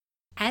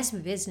As a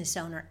business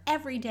owner,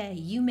 every day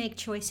you make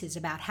choices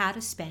about how to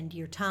spend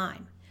your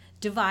time,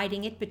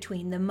 dividing it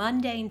between the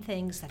mundane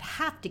things that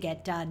have to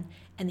get done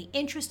and the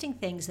interesting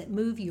things that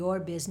move your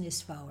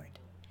business forward.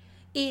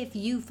 If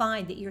you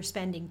find that you're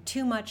spending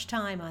too much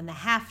time on the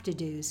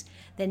have-to-dos,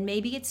 then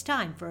maybe it's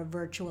time for a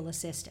virtual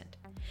assistant.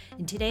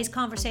 In today's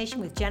conversation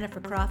with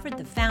Jennifer Crawford,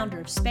 the founder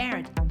of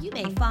Sparent, you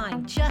may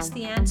find just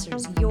the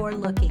answers you're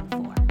looking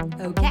for.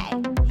 Okay,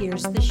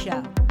 here's the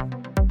show.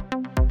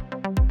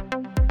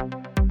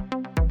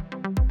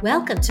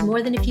 Welcome to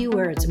More Than a Few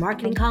Words, a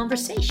marketing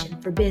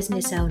conversation for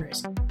business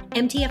owners.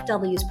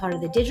 MTFW is part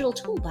of the Digital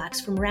Toolbox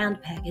from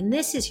Roundpeg, and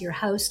this is your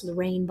host,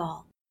 Lorraine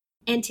Ball.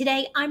 And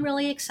today I'm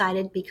really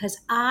excited because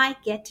I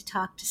get to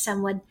talk to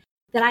someone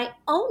that I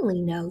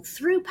only know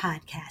through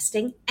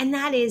podcasting, and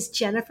that is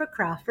Jennifer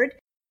Crawford.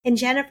 And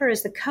Jennifer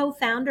is the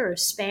co-founder of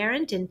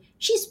Sparent, and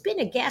she's been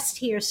a guest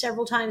here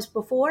several times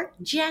before.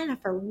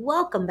 Jennifer,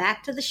 welcome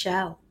back to the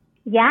show.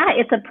 Yeah,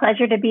 it's a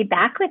pleasure to be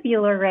back with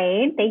you,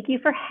 Lorraine. Thank you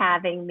for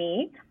having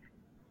me.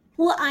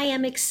 Well, I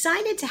am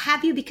excited to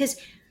have you because,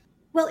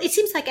 well, it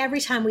seems like every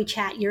time we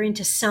chat, you're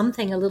into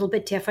something a little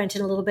bit different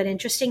and a little bit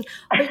interesting,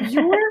 but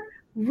you're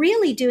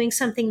really doing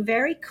something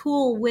very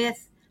cool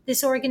with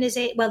this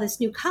organization, well, this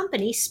new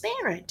company,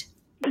 Sparent.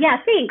 Yeah,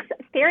 thanks.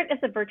 Sparent is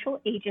a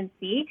virtual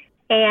agency,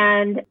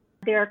 and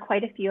there are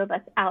quite a few of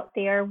us out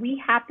there.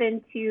 We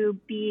happen to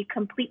be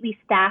completely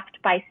staffed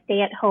by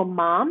stay-at-home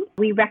moms.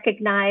 We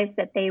recognize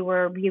that they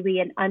were really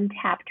an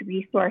untapped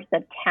resource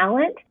of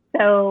talent.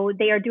 So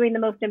they are doing the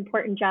most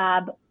important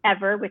job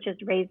ever, which is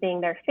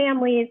raising their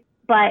families.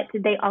 But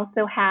they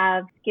also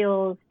have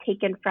skills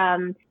taken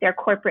from their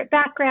corporate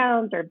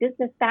backgrounds or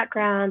business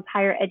backgrounds,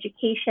 higher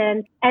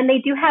education, and they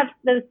do have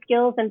those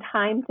skills and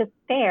time to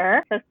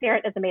spare. So spare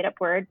is a made-up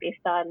word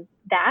based on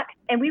that.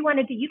 And we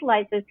wanted to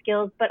utilize those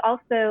skills, but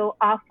also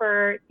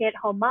offer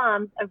stay-at-home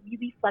moms a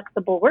really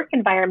flexible work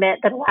environment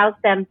that allows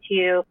them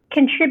to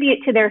contribute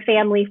to their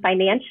family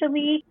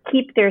financially,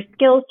 keep their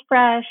skills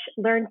fresh,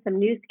 learn some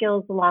new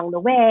skills along the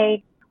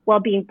way while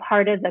being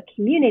part of the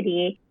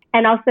community,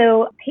 and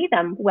also pay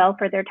them well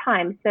for their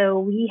time. So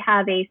we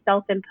have a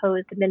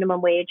self-imposed minimum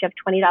wage of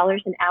 $20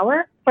 an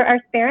hour for our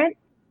Sparent,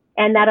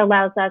 and that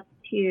allows us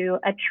to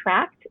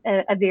attract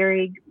a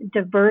very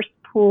diverse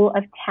pool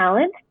of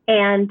talent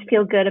and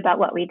feel good about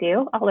what we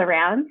do all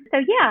around. So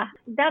yeah,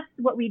 that's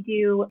what we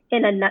do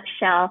in a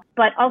nutshell.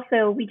 But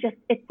also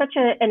it's such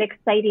an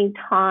exciting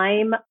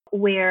time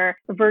where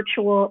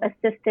virtual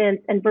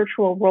assistants and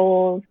virtual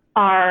roles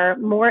are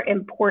more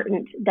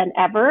important than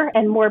ever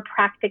and more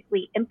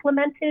practically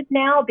implemented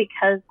now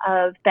because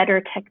of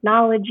better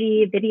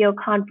technology, video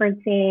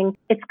conferencing.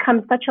 It's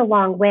come such a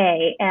long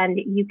way, and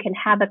you can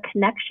have a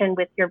connection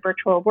with your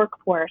virtual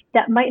workforce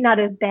that might not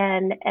have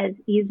been as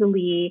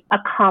easily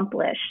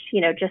accomplished,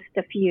 just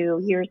a few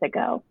years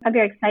ago. I'm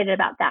very excited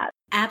about that.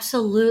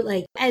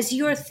 Absolutely. As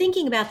you're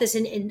thinking about this,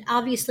 and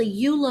obviously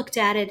you looked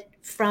at it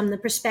from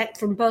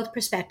both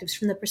perspectives,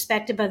 from the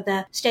perspective of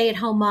the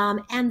stay-at-home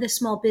mom and the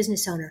small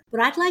business owner.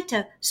 But I'd like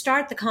to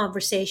start the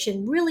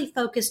conversation really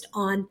focused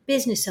on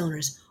business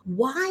owners.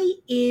 Why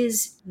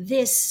is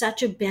this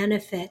such a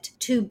benefit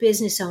to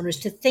business owners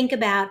to think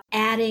about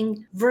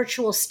adding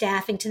virtual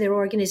staffing to their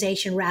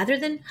organization rather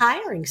than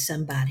hiring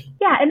somebody?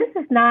 Yeah, and this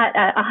is not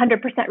a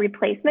 100%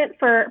 replacement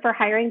for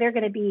hiring. They're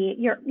going to be,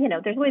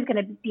 there's always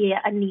going to be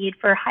a need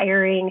for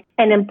hiring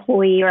an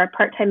employee or a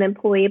part-time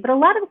employee. But a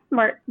lot of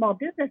smart small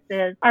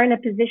businesses are in a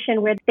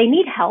position where they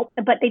need help,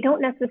 but they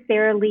don't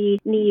necessarily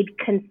need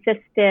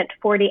consistent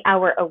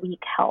 40-hour-a-week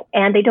help.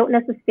 And they don't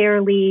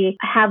necessarily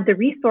have the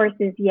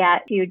resources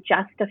yet to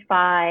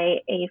justify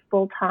a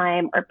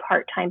full-time or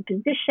part-time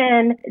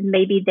position.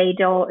 Maybe they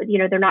don't,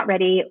 they're not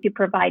ready to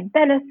provide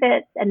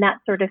benefits and that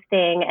sort of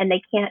thing, and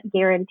they can't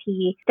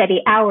guarantee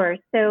steady hours.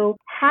 So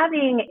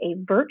having a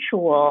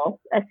virtual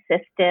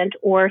assistant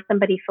or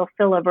somebody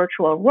fulfill a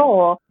virtual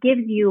role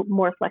gives you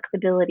more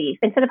flexibility.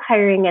 Instead of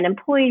hiring an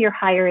employee, you're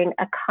hiring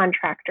a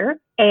contractor,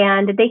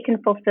 and they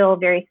can fulfill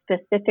very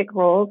specific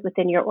roles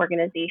within your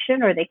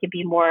organization, or they could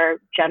be more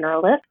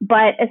generalist.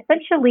 But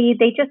essentially,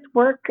 they just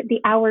work the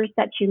hours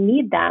that you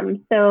need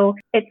them. So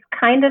it's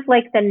kind of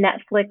like the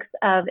Netflix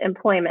of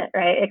employment,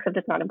 right? Except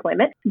it's not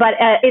employment, but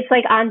it's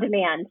like on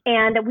demand.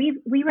 And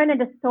we run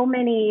into so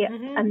many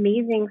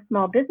amazing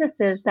small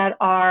businesses that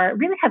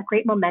really have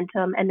great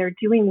momentum and they're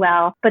doing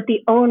well, but the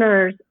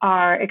owners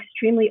are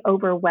extremely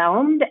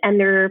overwhelmed,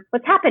 and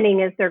what's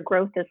happening is their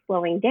growth is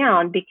slowing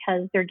down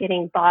because they're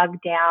getting bogged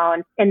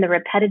down in the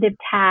repetitive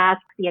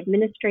tasks, the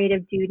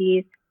administrative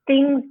duties,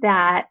 things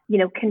that,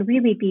 can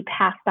really be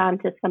passed on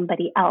to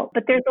somebody else.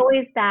 But there's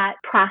always that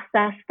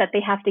process that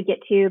they have to get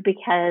to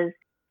because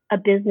a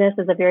business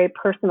is a very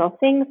personal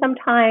thing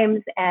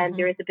sometimes, and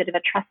there is a bit of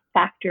a trust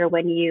factor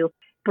when you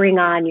bring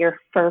on your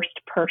first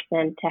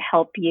person to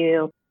help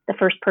you, the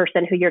first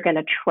person who you're going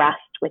to trust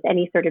with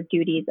any sort of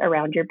duties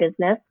around your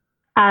business.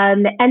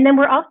 And then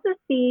we're also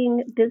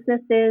seeing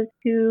businesses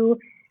who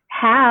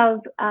have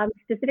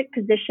specific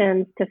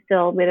positions to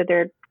fill, whether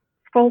they're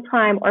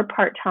full-time or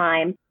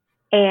part-time,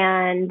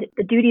 and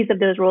the duties of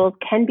those roles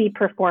can be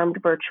performed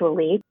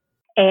virtually,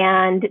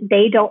 and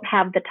they don't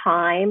have the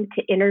time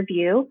to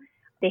interview.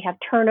 They have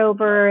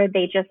turnover.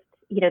 They just,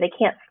 they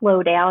can't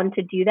slow down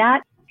to do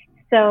that.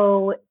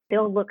 So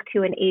they'll look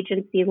to an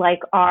agency like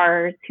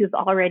ours who's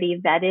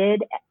already vetted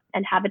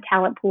and have a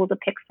talent pool to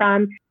pick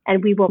from,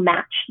 and we will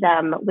match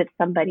them with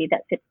somebody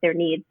that fits their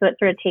needs. So it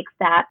sort of takes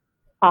that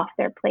off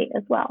their plate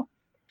as well.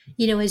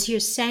 As you're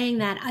saying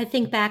that, I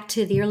think back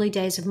to the early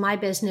days of my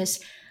business.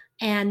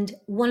 And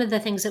one of the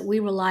things that we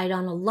relied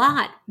on a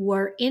lot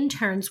were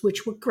interns,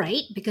 which were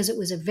great because it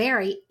was a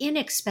very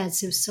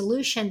inexpensive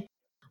solution.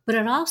 But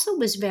it also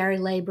was very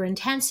labor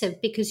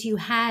intensive because you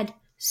had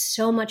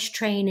so much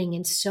training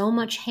and so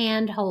much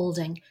hand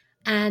holding,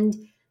 and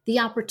the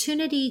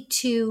opportunity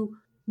to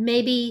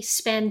maybe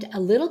spend a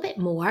little bit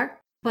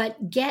more,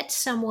 but get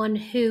someone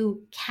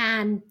who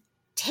can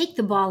take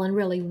the ball and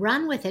really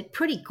run with it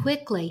pretty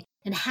quickly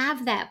and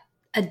have that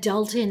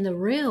adult in the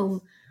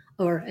room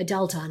or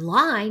adult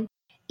online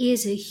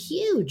is a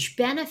huge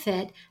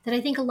benefit that I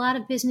think a lot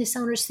of business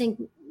owners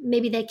think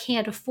maybe they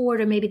can't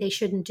afford or maybe they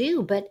shouldn't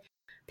do. But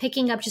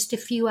picking up just a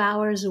few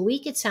hours a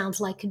week, it sounds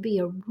like, could be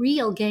a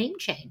real game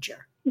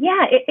changer.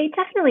 Yeah, it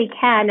definitely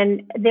can.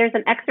 And there's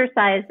an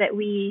exercise that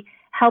we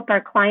help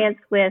our clients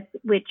with,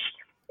 which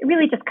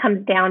really just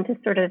comes down to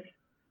sort of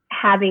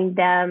having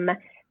them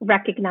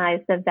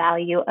recognize the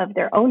value of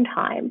their own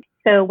time.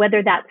 So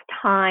whether that's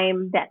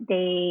time that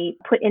they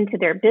put into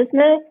their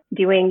business,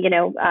 doing,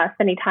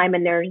 spending time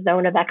in their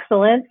zone of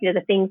excellence,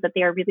 the things that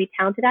they are really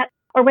talented at,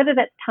 or whether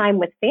that's time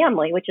with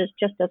family, which is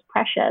just as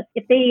precious.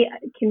 If they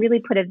can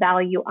really put a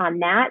value on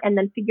that and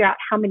then figure out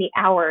how many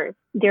hours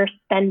they're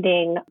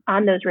spending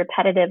on those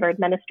repetitive or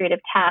administrative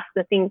tasks,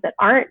 the things that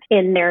aren't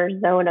in their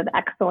zone of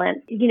excellence,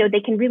 they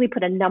can really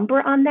put a number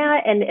on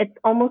that. And it's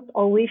almost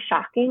always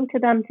shocking to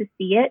them to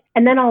see it.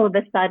 And then all of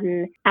a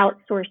sudden,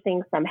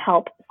 outsourcing some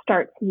help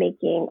starts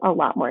making a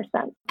lot more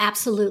sense.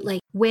 Absolutely.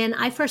 When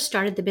I first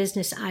started the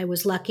business, I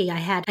was lucky. I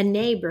had a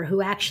neighbor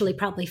who actually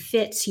probably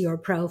fits your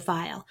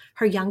profile.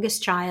 Her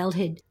youngest child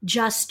had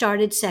just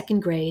started second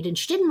grade and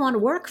she didn't want to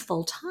work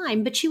full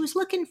time, but she was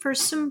looking for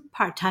some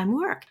part-time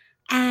work.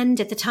 And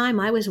at the time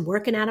I was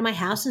working out of my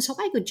house, and so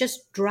I could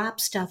just drop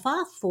stuff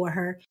off for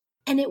her.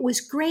 And it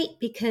was great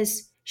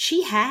because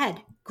she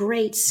had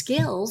great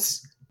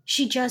skills.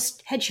 She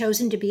just had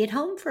chosen to be at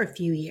home for a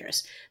few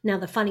years. Now,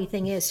 the funny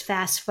thing is,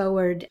 fast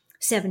forward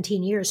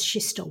 17 years,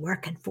 she's still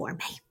working for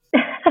me.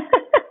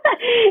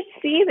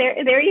 See,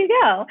 there you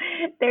go.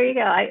 There you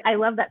go. I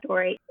love that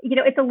story.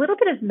 It's a little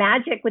bit of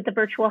magic with the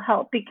virtual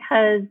help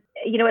because,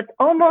 it's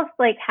almost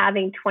like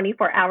having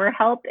 24-hour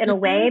help in a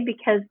way,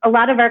 because a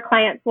lot of our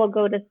clients will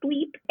go to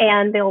sleep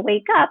and they'll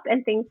wake up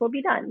and things will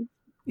be done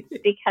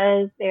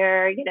because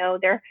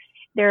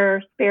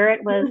their spirit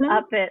was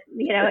up at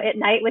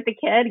night with the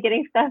kid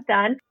getting stuff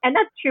done. And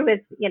that's true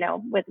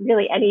with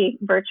really any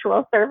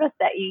virtual service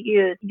that you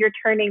use. You're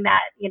turning that,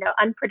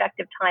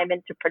 unproductive time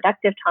into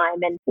productive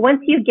time. And once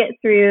you get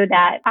through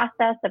that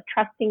process of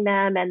trusting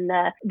them and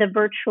the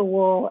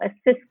virtual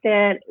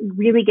assistant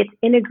really gets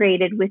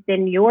integrated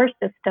within your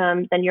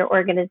systems and your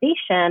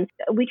organization,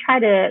 we try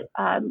to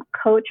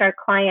coach our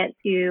clients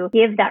to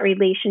give that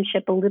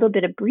relationship a little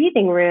bit of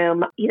breathing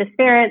room.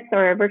 Parents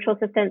or virtual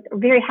assistants are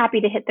very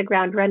happy to hit the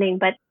ground running,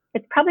 but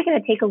it's probably going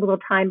to take a little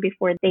time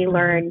before they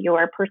learn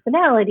your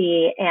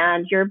personality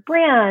and your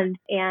brand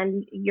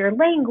and your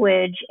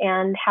language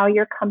and how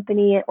your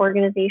company and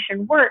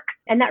organization works.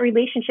 And that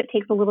relationship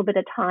takes a little bit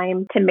of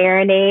time to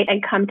marinate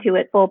and come to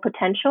its full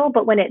potential.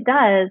 But when it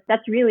does,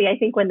 that's really, I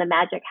think, when the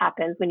magic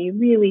happens, when you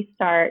really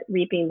start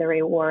reaping the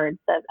rewards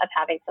of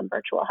having some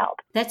virtual help.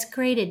 That's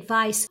great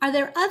advice. Are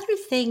there other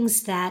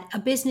things that a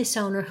business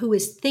owner who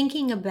is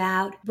thinking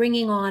about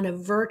bringing on a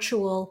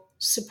virtual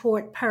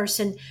support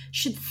person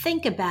should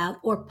think about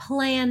or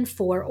plan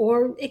for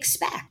or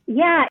expect?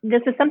 Yeah,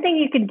 this is something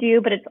you can do,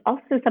 but it's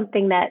also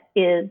something that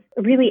is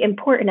really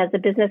important as a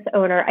business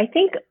owner. I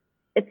think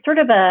it's sort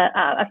of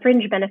a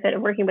fringe benefit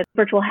of working with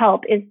virtual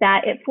help is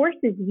that it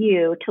forces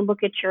you to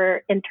look at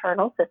your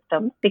internal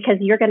systems because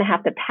you're going to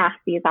have to pass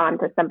these on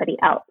to somebody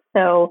else.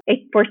 So it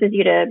forces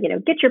you to,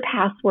 get your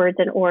passwords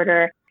in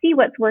order, see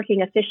what's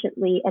working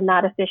efficiently and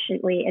not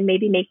efficiently, and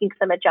maybe making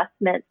some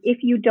adjustments. If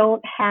you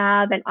don't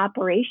have an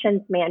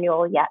operations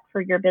manual yet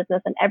for your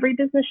business, and every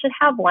business should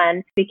have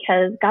one,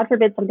 because God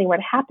forbid something were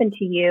to happen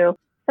to you,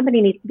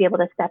 somebody needs to be able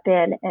to step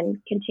in and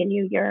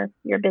continue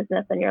your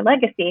business and your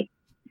legacy.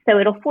 So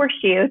it'll force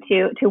you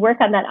to work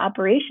on that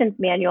operations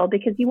manual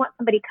because you want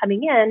somebody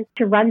coming in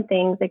to run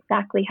things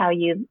exactly how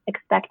you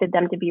expected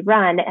them to be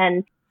run.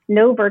 And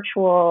no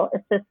virtual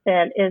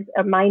assistant is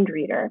a mind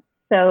reader.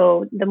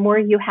 So the more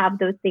you have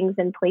those things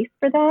in place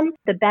for them,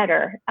 the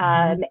better.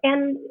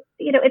 And,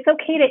 it's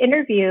okay to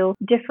interview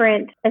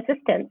different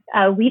assistants.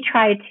 We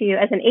try to,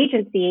 as an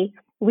agency,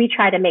 we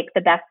try to make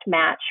the best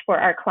match for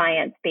our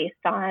clients based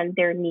on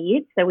their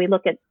needs. So we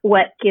look at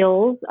what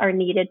skills are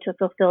needed to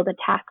fulfill the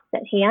tasks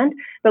at hand,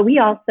 but we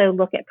also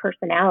look at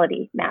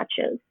personality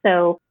matches.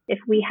 So if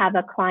we have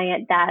a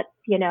client that's,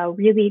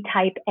 really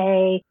type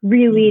A,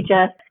 really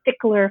just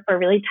stickler for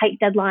really tight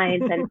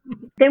deadlines, and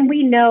then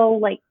we know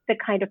like the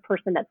kind of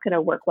person that's going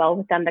to work well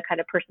with them, the kind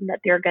of person that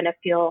they're going to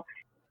feel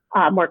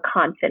more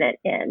confident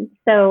in.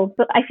 So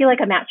I feel like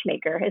a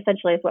matchmaker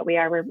essentially is what we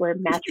are. We're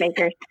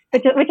matchmakers,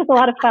 which is a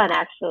lot of fun,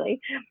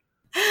 actually.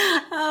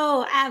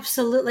 Oh,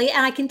 absolutely.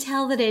 And I can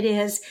tell that it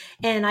is.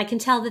 And I can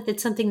tell that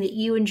it's something that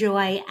you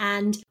enjoy.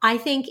 And I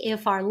think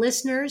if our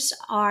listeners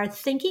are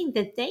thinking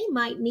that they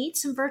might need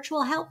some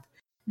virtual help,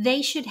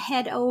 they should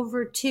head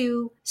over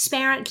to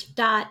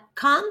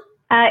Sparent.com.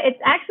 It's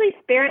actually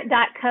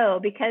Sparent.co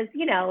because,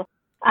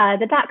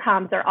 the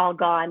 .coms are all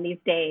gone these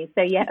days.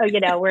 So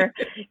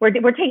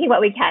we're taking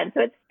what we can.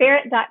 So it's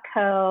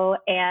Sparent.co,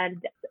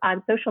 and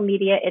on social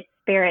media, it's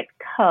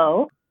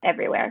Sparent.co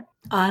everywhere.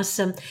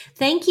 Awesome.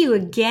 Thank you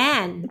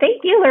again.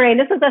 Thank you, Lorraine.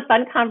 This was a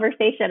fun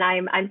conversation.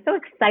 I'm so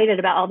excited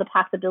about all the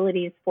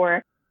possibilities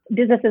for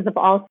businesses of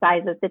all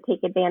sizes to take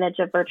advantage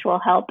of virtual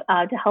help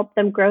to help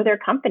them grow their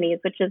companies,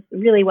 which is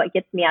really what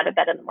gets me out of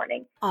bed in the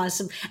morning.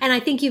 Awesome. And I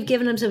think you've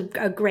given them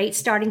a great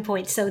starting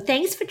point. So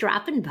thanks for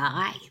dropping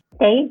by.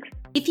 Thanks.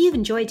 If you've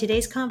enjoyed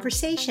today's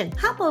conversation,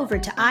 hop over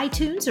to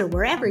iTunes or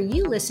wherever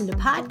you listen to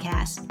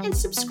podcasts and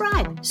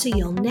subscribe so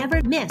you'll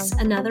never miss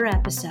another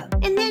episode.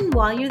 And then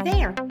while you're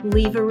there,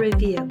 leave a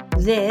review.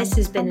 This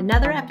has been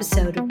another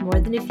episode of More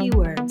Than a Few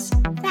Words.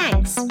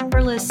 Thanks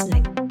for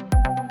listening.